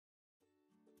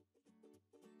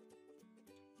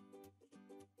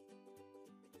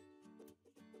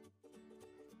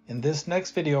In this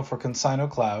next video for ConsignO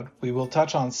Cloud, we will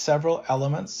touch on several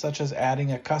elements such as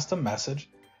adding a custom message,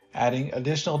 adding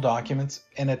additional documents,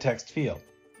 and a text field.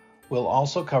 We'll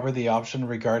also cover the option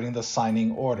regarding the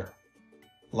signing order.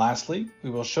 Lastly, we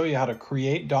will show you how to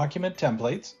create document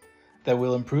templates that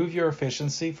will improve your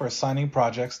efficiency for signing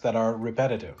projects that are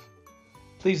repetitive.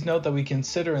 Please note that we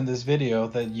consider in this video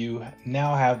that you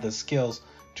now have the skills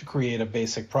to create a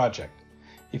basic project.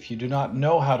 If you do not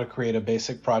know how to create a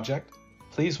basic project,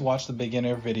 please watch the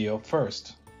beginner video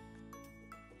first.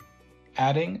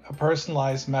 Adding a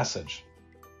personalized message.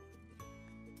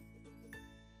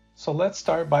 So let's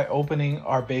start by opening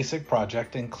our basic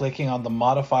project and clicking on the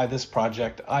Modify this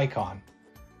project icon.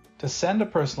 To send a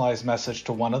personalized message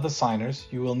to one of the signers,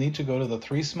 you will need to go to the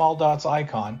three small dots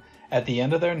icon at the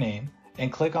end of their name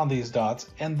and click on these dots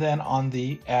and then on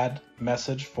the Add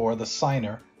Message for the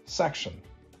Signer section.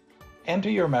 Enter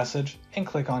your message and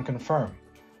click on Confirm.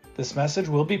 This message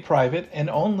will be private and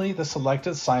only the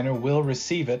selected signer will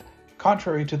receive it,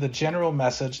 contrary to the general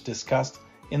message discussed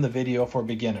in the video for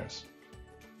beginners.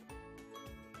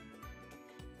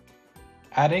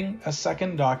 Adding a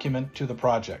second document to the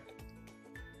project.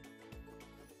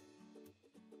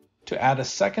 To add a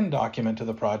second document to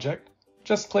the project,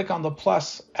 just click on the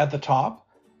plus at the top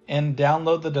and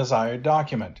download the desired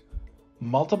document.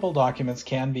 Multiple documents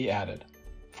can be added.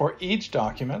 For each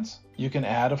document, you can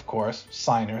add, of course,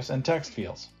 signers and text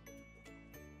fields.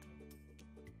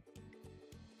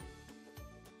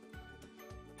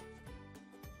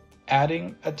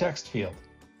 Adding a text field.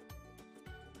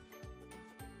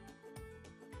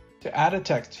 To add a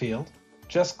text field,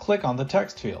 just click on the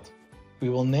text field. We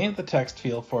will name the text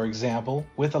field, for example,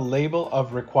 with a label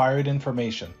of required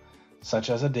information, such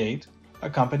as a date, a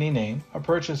company name, a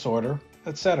purchase order,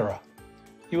 etc.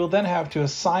 You will then have to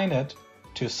assign it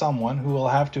to someone who will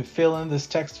have to fill in this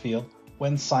text field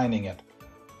when signing it.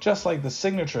 Just like the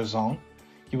signature zone,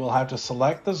 you will have to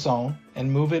select the zone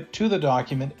and move it to the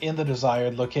document in the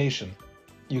desired location.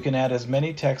 You can add as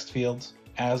many text fields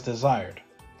as desired.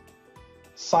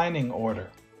 Signing order.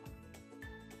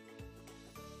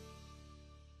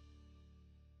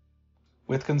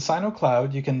 With ConsignO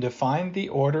Cloud, you can define the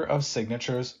order of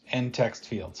signatures and text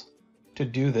fields. To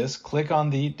do this, click on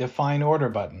the Define Order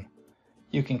button.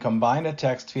 You can combine a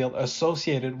text field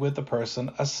associated with the person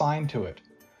assigned to it.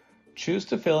 Choose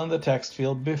to fill in the text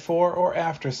field before or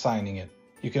after signing it.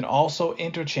 You can also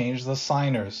interchange the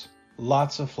signers.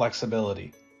 Lots of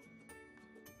flexibility.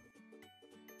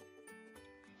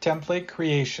 Template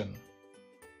creation.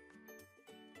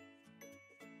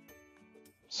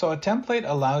 So a template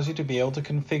allows you to be able to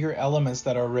configure elements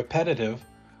that are repetitive,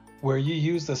 where you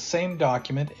use the same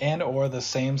document and/or the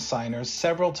same signers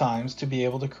several times to be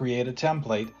able to create a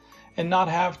template and not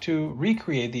have to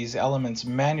recreate these elements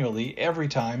manually every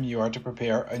time you are to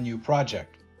prepare a new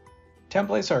project.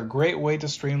 Templates are a great way to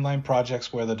streamline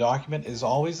projects where the document is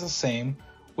always the same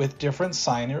with different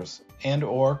signers,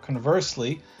 and/or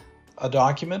conversely, a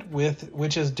document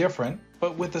which is different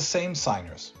but with the same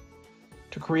signers.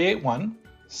 To create one,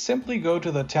 simply go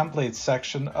to the Templates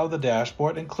section of the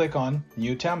dashboard and click on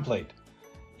New Template.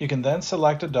 You can then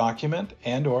select a document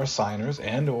and/or signers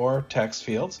and/or text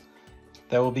fields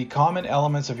that will be common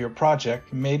elements of your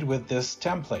project made with this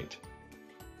template.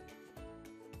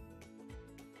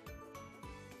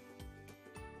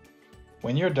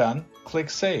 When you're done, click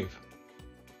Save.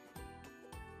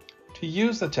 To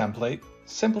use the template,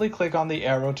 simply click on the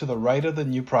arrow to the right of the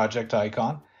New Project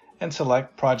icon and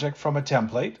select Project from a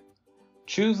Template.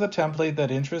 Choose the template that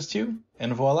interests you,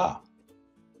 and voila!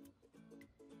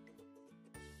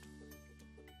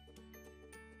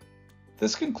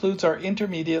 This concludes our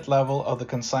intermediate level of the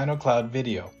ConsignO Cloud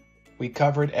video. We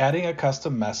covered adding a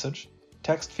custom message,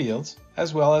 text fields,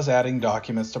 as well as adding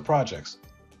documents to projects.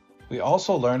 We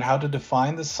also learned how to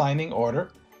define the signing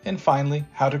order, and finally,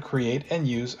 how to create and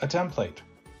use a template.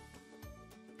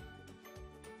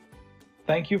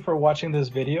 Thank you for watching this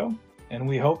video, and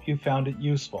we hope you found it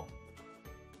useful.